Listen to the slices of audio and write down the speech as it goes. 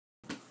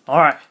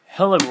Alright,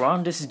 hello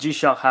everyone, this is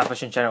G-Shock High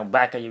Fashion Channel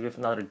back at you with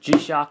another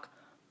G-Shock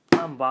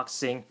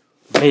unboxing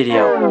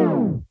video.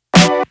 Open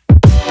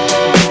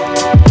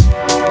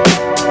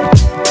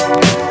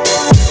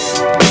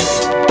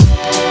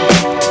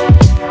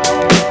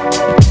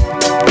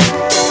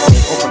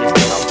this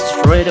thing up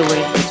straight away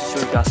to show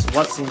you guys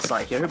what's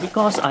inside here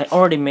because I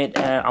already made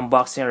an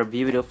unboxing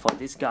review video for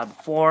this guy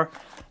before.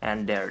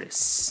 And there it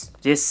is.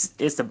 This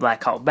is the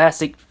Black Out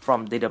Basic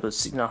from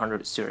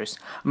GXW-56 series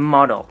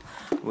model,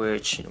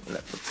 which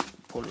let's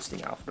pull this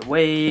thing out of the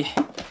way,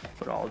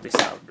 put all this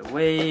out of the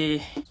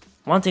way.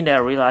 One thing that I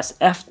realized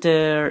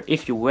after,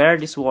 if you wear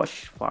this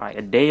watch for like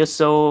a day or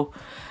so,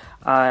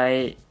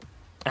 I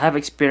have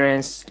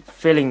experienced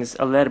feelings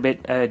a little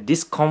bit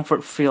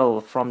discomfort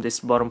feel from this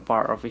bottom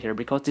part over here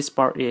because this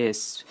part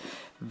is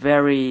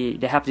very,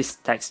 they have this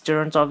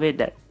texture on top of it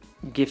that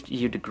give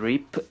you the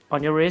grip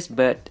on your wrist,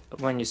 but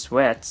when you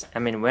sweat,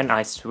 when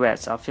I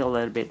sweat, I feel a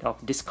little bit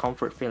of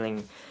discomfort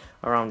feeling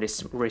around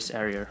this wrist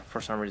area for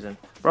some reason.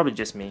 Probably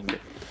just me, but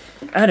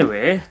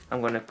anyway,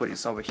 I'm gonna put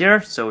this over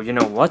here so you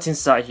know what's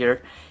inside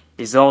here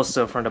is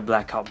also from the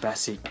Black Out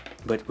Basic.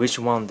 But which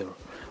one though?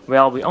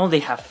 Well, we only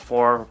have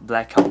 4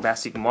 Black Out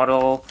Basic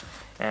model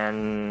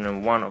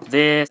and one of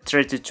this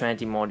 30-20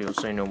 module,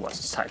 so you know what's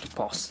inside the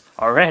box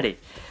already.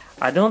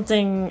 I don't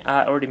think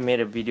I already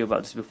made a video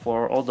about this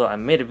before, although I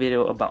made a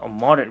video about a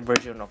modded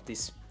version of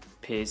this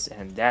piece,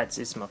 and that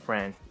is my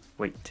friend,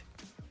 wait,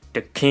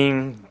 the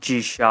King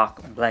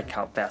G-Shock Black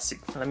Out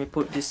Basic. Let me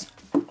put this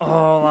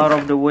all out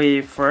of the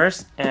way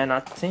first, and I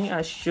think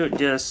I should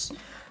just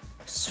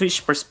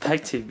switch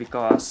perspective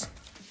because,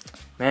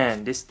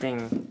 man, this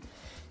thing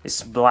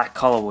is black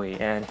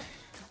colorway and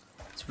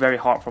it's very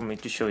hard for me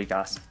to show you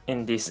guys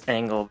in this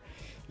angle.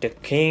 The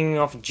King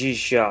of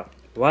G-Shock.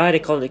 Why they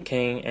call it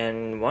King,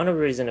 and one of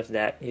the reasons of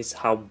that is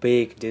how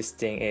big this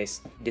thing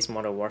is. This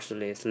model was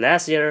released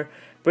last year,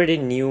 pretty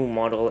new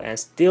model and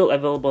still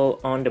available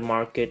on the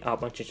market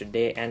up until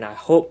today, and I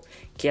hope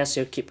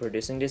Casio keep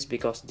producing this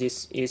because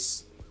this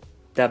is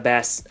the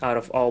best out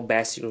of all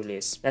basic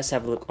release. Let's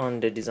have a look on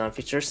the design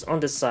features. On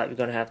the side we're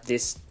gonna have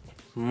this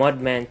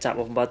Mudman type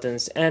of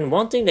buttons, and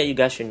one thing that you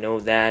guys should know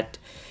that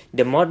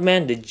the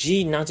Mudman, the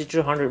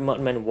G9300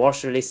 Mudman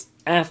was released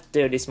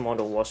after this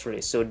model was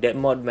released, so that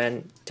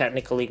Mudman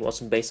technically was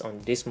based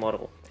on this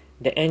model.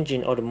 The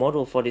engine or the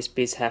model for this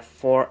piece have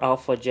 4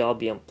 alpha gel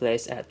being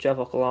placed at 12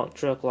 o'clock,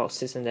 3 o'clock,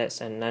 6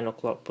 index and 9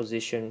 o'clock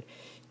position,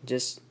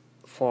 just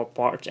 4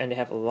 parts, and they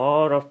have a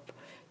lot of,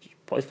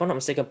 if I'm not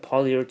mistaken,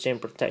 polyurethane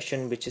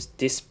protection, which is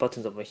this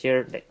buttons over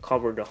here that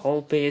cover the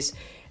whole piece,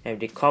 and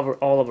they cover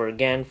all over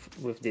again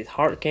with this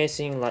hard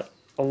casing, like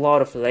a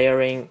lot of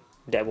layering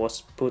that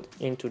was put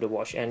into the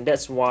watch, and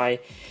that's why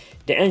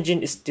the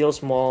engine is still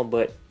small,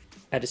 but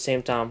at the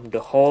same time the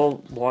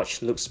whole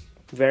watch looks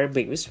very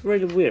big. It's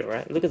really weird,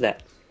 right? Look at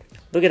that.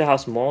 Look at how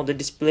small the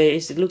display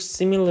is. It looks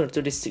similar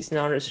to the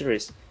 1600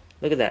 series.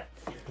 Look at that.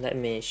 Let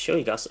me show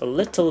you guys a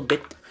little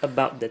bit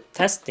about the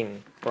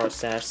testing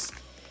process,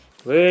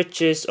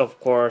 which is of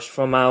course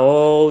from my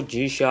old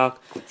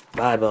G-Shock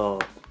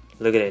Bible.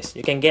 Look at this.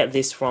 You can get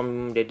this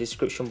from the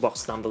description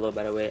box down below.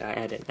 By the way, I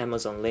added an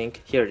Amazon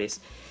link. Here it is.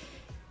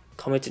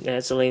 Committed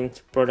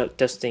excellent product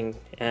testing,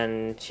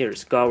 and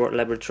here's Gulfmaster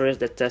laboratories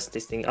that test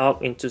this thing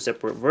out in 2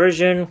 separate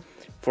versions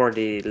for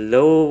the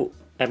low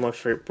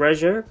atmospheric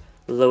pressure,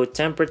 low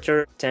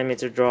temperature,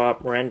 10-meter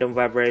drop, random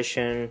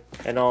vibration,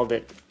 and all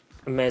that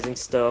amazing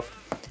stuff.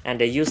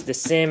 And they use the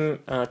same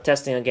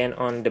testing again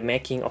on the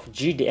making of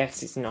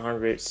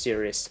GDX-1600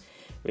 series,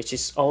 which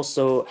is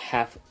also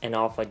have an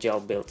alpha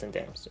gel built in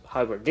them. So,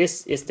 however,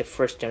 this is the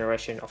first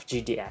generation of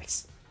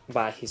GDX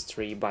by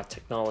history, by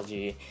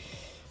technology,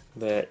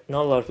 but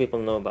not a lot of people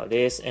know about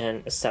this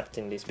and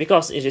accepting this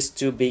because it is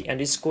too big and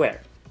it's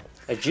square.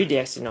 A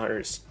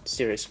GDX-1600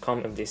 series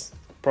come in this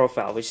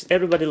profile, which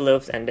everybody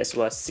loves, and that's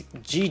why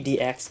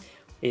GDX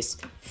is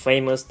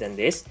famous than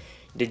this.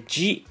 The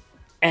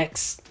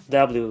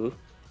GXW,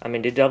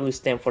 the W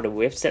stand for the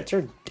wave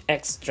sector,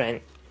 X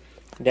strength.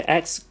 The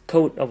X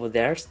code over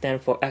there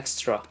stand for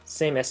extra,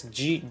 same as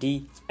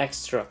GD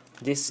extra.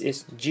 This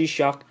is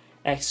G-Shock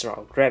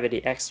Extra,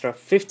 Gravity Extra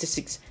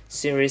 56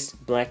 series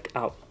Black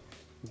Out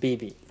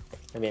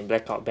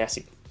Black Out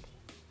Basic.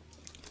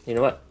 You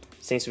know what?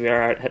 Since we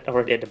are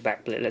already at the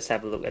back, let's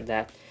have a look at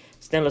that.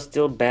 Stainless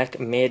steel back,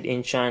 made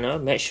in China.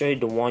 Make sure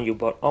the one you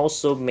bought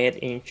also made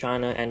in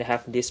China, and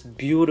have this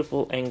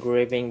beautiful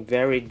engraving,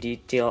 very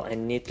detailed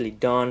and neatly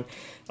done.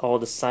 All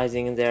the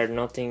sizing in there,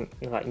 nothing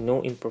like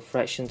no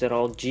imperfections at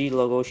all. G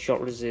logo,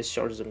 short resist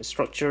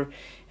structure,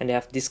 and they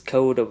have this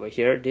code over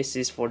here. This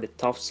is for the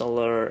top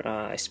solar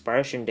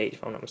expiration date,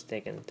 if I'm not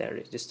mistaken. There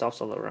is this top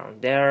solar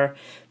around there.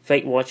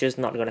 Fake watches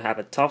not gonna have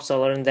a top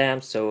solar in them,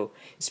 so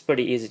it's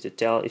pretty easy to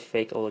tell if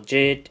fake or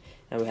legit.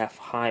 And we have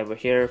high over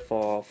here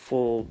for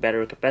full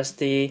battery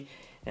capacity,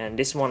 And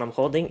this one I'm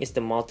holding is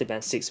the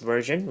Multiband 6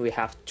 version. We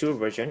have two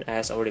versions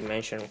as already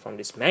mentioned from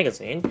this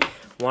magazine,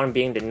 one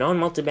being the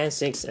non-Multiband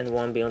 6 and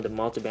one being the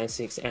Multiband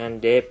 6,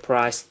 and their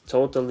price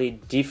totally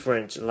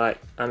different. Like,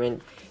 I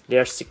mean, they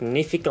are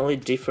significantly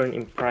different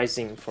in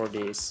pricing for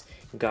this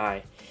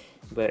guy,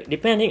 but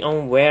depending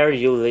on where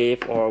you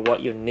live or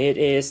what your need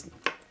is,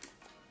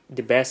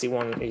 the basic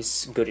one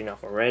is good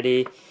enough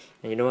already.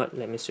 And you know what,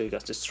 let me show you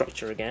guys the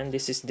structure again.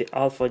 This is the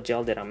alpha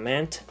gel that I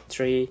meant,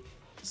 3,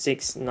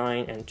 6,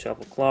 9 and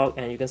 12 o'clock,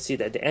 and you can see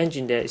that the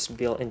engine there is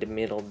built in the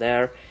middle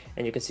there,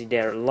 and you can see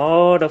there are a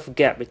lot of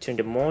gap between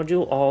the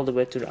module all the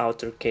way to the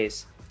outer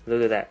case.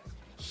 Look at that,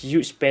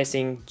 huge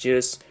spacing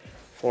just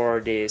for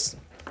this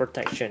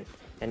protection.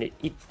 And it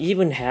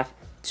even have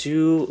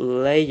 2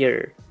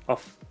 layer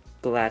of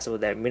glass over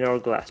there, mineral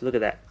glass. Look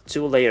at that,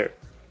 2 layer.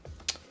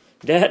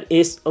 That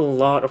is a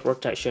lot of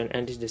protection,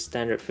 and this is the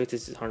standard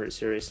 5600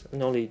 series,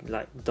 and only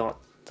like dot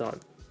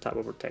type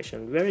of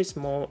protection, very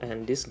small.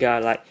 And this guy,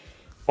 like,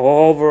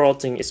 overall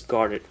thing is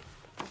guarded,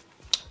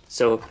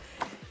 so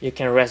you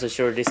can rest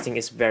assured this thing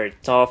is very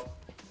tough.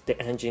 The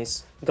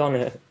engine's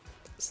gonna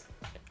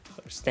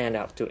stand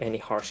up to any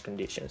harsh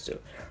conditions, so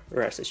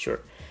rest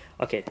assured.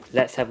 Okay,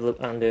 let's have a look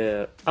on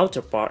the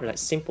outer part, like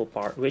simple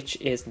part, which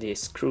is the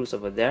screws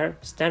over there.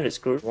 Standard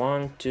screw,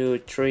 1 2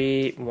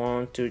 3,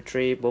 1 2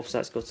 3, both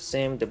sides goes the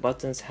same. The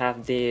buttons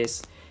have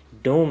this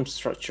dome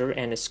structure,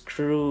 and a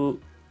screw,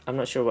 I'm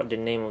not sure what the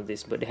name of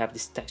this, but they have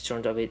this texture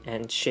on top of it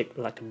and shaped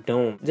like a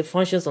dome. The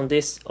functions on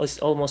this is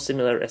almost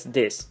similar as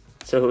this,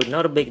 so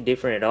not a big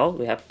difference at all.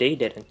 We have day,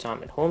 date and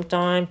time and home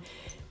time.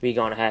 We're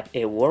gonna have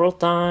a world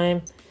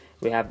time.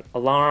 We have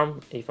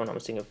alarm, if I'm not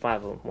mistaken,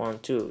 5 of 1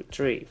 2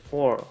 3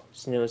 4,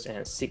 snooze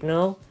and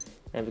signal.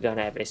 And we're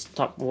gonna have a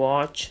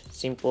stopwatch,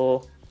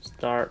 simple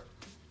start.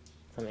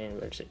 I mean,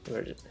 where's it?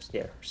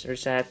 There,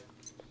 reset.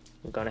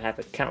 We're gonna have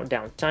a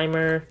countdown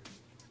timer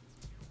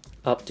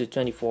up to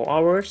 24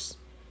 hours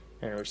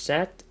and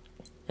reset,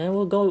 and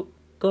we'll go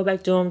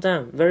back to home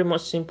time. Very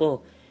much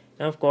simple.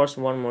 And of course,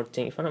 one more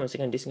thing, if I'm not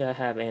mistaken, this guy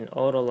have an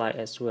auto light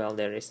as well.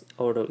 There is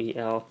auto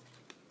EL.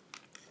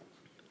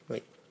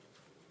 Wait,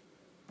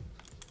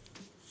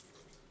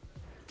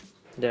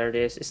 there it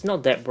is. It's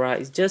not that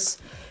bright, it's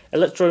just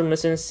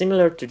electroluminescence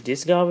similar to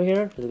this guy over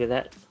here. Look at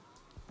that,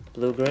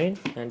 blue green,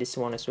 and this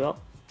one as well,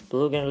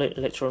 blue green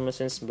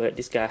electroluminescence, but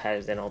this guy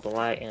has an auto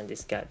light and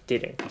this guy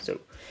didn't. So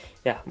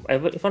yeah,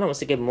 if I'm not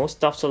mistaken,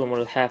 most top solo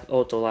models have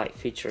auto light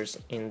features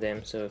in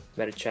them, so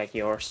better check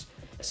yours.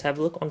 Let's have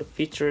a look on the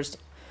features.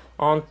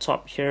 On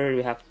top here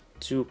we have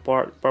 2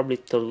 parts, probably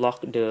to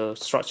lock the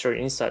structure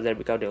inside there,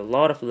 because there are a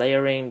lot of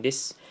layering.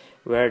 This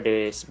where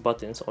these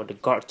buttons or the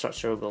guard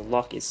structure will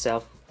lock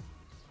itself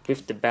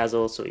with the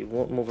bezel, so it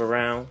won't move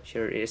around.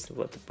 Here is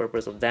what the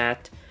purpose of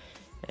that.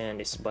 And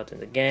this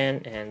button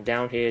again, and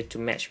down here to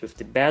match with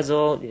the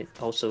bezel, it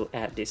also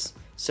add this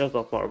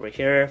circle part over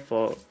here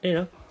for, you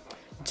know,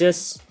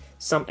 just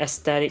some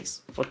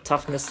aesthetics for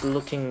toughness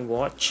looking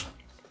watch.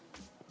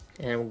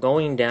 And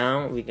going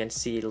down, we can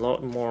see a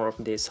lot more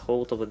of this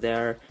hole over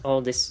there.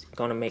 All this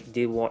gonna make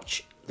the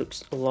watch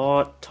looks a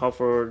lot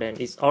tougher than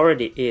it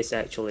already is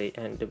actually.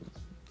 And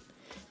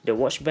the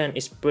watch band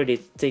is pretty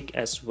thick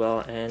as well,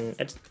 and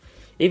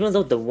even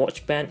though the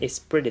watch band is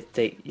pretty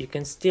thick, you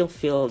can still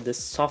feel the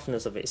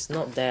softness of it. It's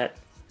not that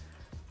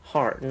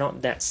hard,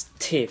 not that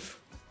stiff.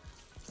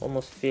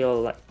 Almost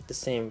feel like the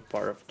same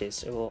part of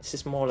this. Well, this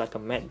is more like a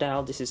matte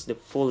dial. This is the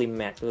fully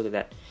matte. Look at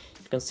that.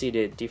 You can see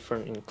the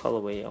difference in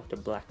colorway of the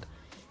black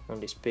on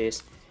this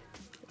piece.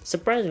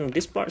 Surprisingly,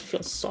 this part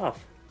feels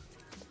soft.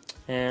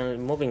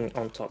 And moving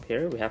on top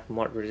here, we have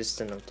mod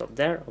resistant on top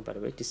there. Oh, by the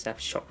way, this have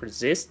shock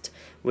resist,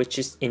 which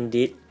is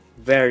indeed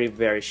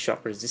very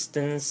shock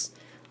resistance.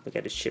 Look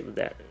at the shape of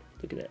that.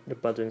 Look at that. The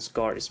button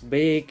guard is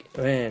big,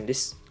 and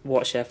this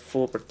watch have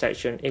full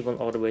protection even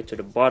all the way to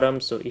the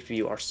bottom. So if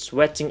you are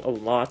sweating a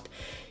lot,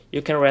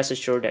 you can rest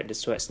assured that the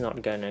sweat's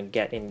not gonna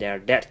get in there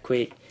that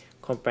quick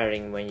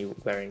comparing when you're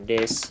wearing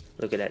this.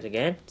 Look at that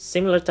again.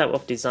 Similar type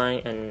of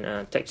design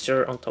and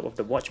texture on top of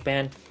the watch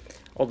band,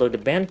 although the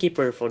band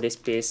keeper for this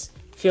piece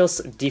feels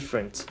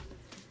different.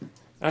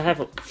 I have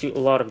a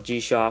lot of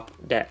G-Shock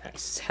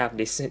that have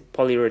this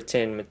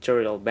polyurethane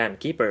material band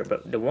keeper,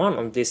 but the one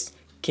on this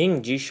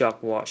King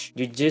G-Shock watch,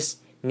 you just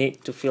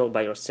need to feel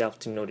by yourself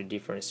to know the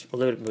difference. A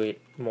little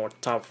bit more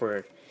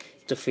tougher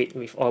to fit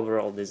with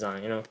overall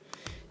design, you know.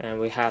 And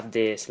we have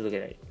this, look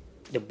at it,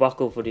 the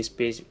buckle for this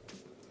piece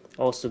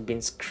also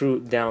been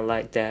screwed down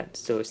like that,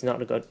 so it's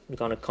not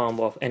gonna come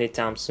off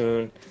anytime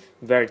soon.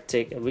 Very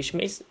thick, which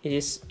makes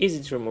it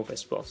easy to remove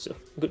as well, so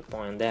good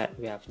point on that.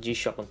 We have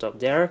G-Shock on top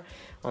there.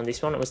 On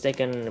this one, I was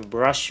taking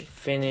brush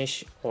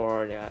finish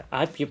or the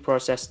IP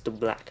process to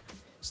black,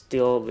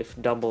 still with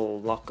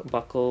double lock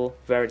buckle,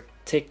 very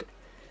thick.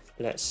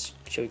 Let's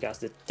show you guys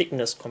the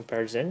thickness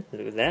comparison.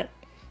 Look at that,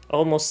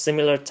 almost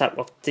similar type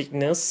of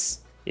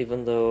thickness,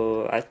 even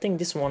though I think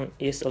this one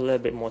is a little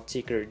bit more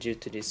thicker due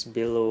to this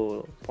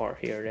below part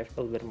here. That's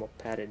a little bit more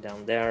padded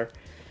down there.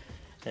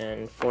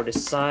 And for the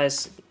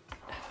size,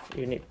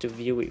 you need to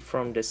view it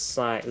from the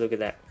side. Look at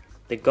that,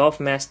 the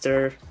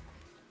Gulfmaster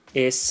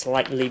is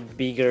slightly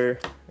bigger.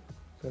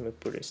 Let me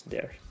put this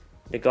there.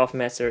 The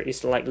Gulfmaster is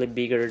slightly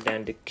bigger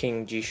than the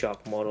King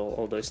G-Shock model,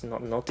 although it's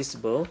not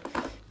noticeable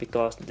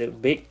because the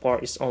big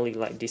part is only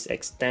like this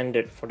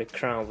extended for the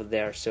crown over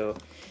there. So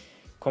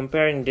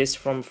comparing this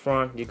from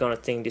front, you're gonna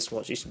think this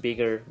watch is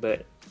bigger,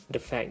 but the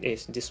fact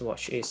is this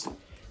watch is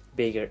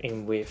bigger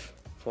in width.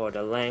 For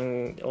the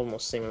length,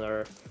 almost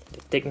similar.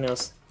 The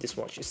thickness, this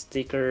watch is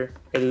thicker.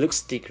 It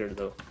looks thicker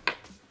though.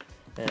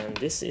 And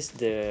this is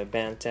the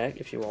band tag,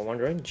 if you are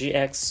wondering.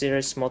 GX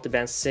series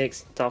multiband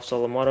 6, top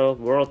solo model,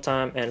 world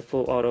time and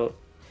full auto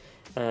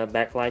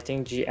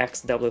backlighting.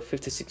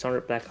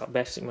 GXW-56 Black Out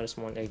basic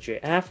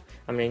 -1JF.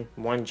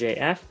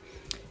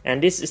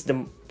 And this is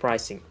the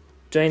pricing,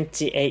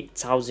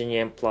 28,000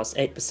 yen plus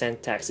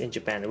 8% tax in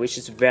Japan, which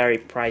is very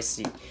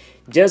pricey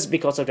just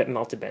because of that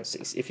multiband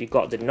 6. If you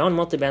got the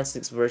non-multiband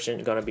 6 version,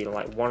 it's gonna be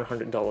like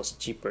 $100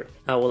 cheaper.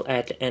 I will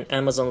add an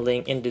Amazon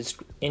link in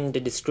the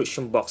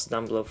description box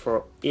down below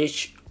for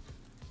each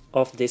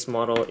of this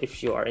model.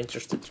 If you are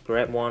interested to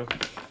grab one,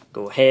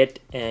 go ahead.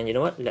 And you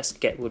know what, let's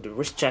get with the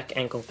wrist check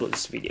and conclude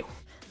this video.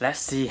 Let's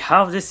see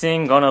how this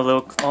thing gonna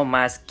look on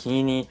my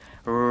skinny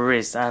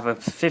wrist. I have a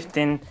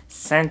 15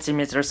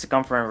 centimeter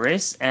circumference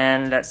wrist,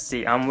 and let's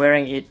see, I'm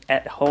wearing it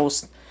at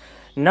host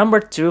number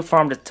 2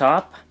 from the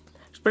top.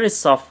 Pretty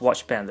soft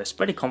watch band, it's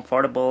pretty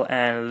comfortable,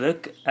 and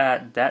look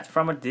at that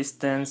from a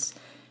distance.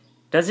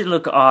 Does it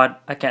look odd?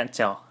 I can't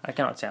tell. I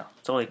cannot tell.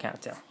 Totally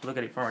can't tell. Look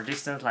at it from a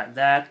distance like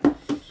that.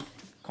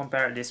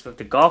 Compare this with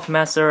the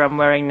Gulfmaster I'm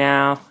wearing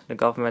now. The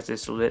Gulfmaster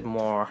is a little bit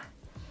more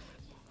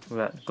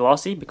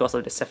glossy because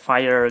of the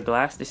sapphire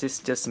glass. This is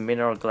just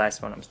mineral glass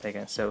if I'm not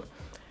mistaken. So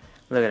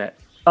look at that.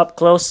 Up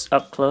close,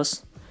 up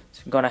close.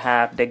 So you're gonna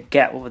have the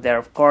gap over there,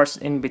 of course,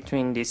 in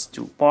between these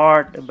two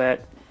parts,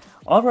 but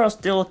overall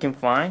still looking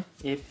fine,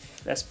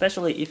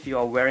 especially if you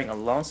are wearing a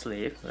long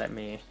sleeve. Let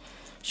me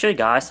show you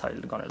guys how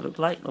it's gonna look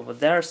like over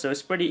there. So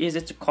it's pretty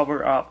easy to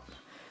cover up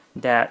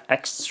that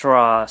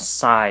extra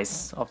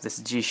size of this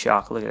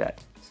G-Shock. Look at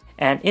that.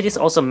 And it is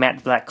also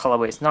matte black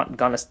colorway. It's not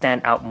gonna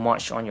stand out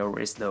much on your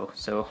wrist though,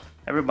 so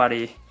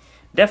everybody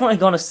definitely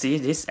gonna see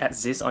this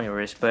as this on your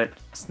wrist, but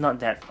it's not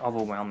that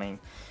overwhelming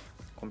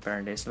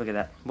comparing this. Look at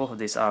that, both of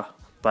these are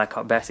Black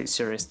Out Basic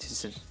series.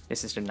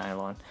 This is the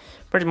nylon.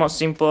 Pretty much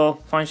simple.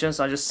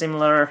 Functions are just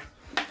similar.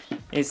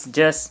 It's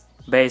just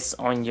based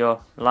on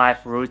your life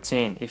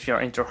routine. If you're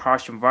into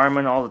harsh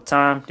environment all the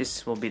time,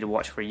 this will be the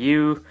watch for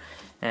you.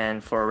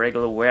 And for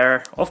regular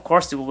wear, of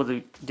course,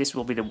 this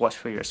will be the watch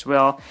for you as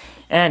well.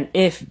 And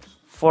if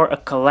for a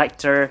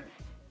collector,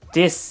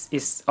 this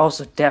is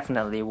also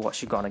definitely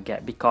what you're gonna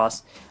get,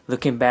 because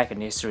looking back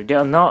in history, there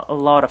are not a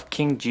lot of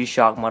King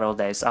G-Shock model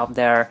that is out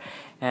there,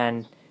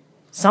 and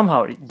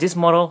somehow this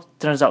model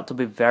turns out to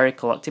be very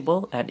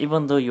collectible. And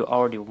even though you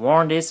already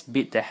worn this,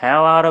 beat the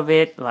hell out of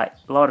it, like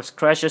a lot of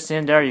scratches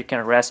in there, you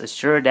can rest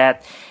assured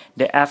that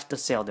the after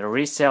sale, the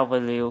resale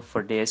value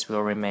for this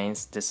will remain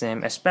the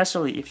same,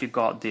 especially if you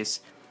got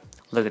this,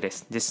 look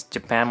at this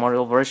Japan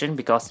model version,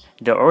 because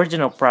the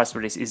original price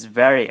for this is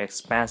very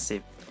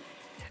expensive.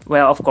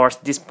 Well, of course,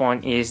 this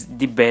point is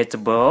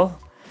debatable,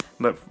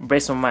 but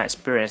based on my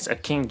experience, a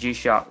King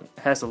G-Shock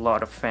has a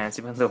lot of fans,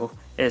 even though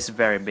it's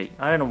very big.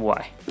 I don't know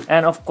why.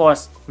 And of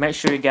course, make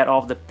sure you get all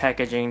of the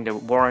packaging, the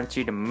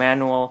warranty, the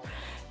manual,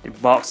 the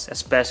box,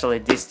 especially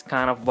this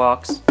kind of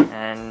box.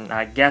 And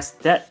I guess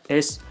that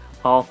is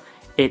all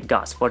it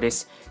guys for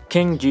this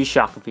King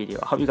G-Shock video.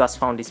 I hope you guys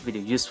found this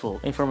video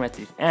useful,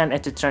 informative, and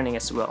entertaining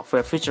as well, for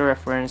a future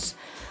reference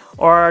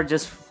or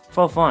just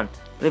for fun.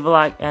 Leave a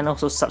like and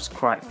also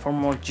subscribe for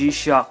more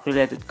G-Shock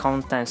related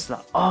contents,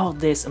 like all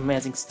this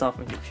amazing stuff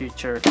in the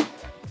future.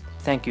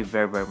 Thank you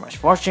very much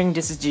for watching.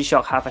 This is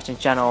G-Shock High Fashion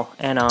channel,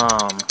 and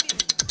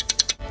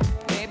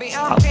Maybe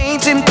I'm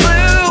painting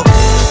blue.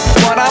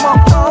 What I'm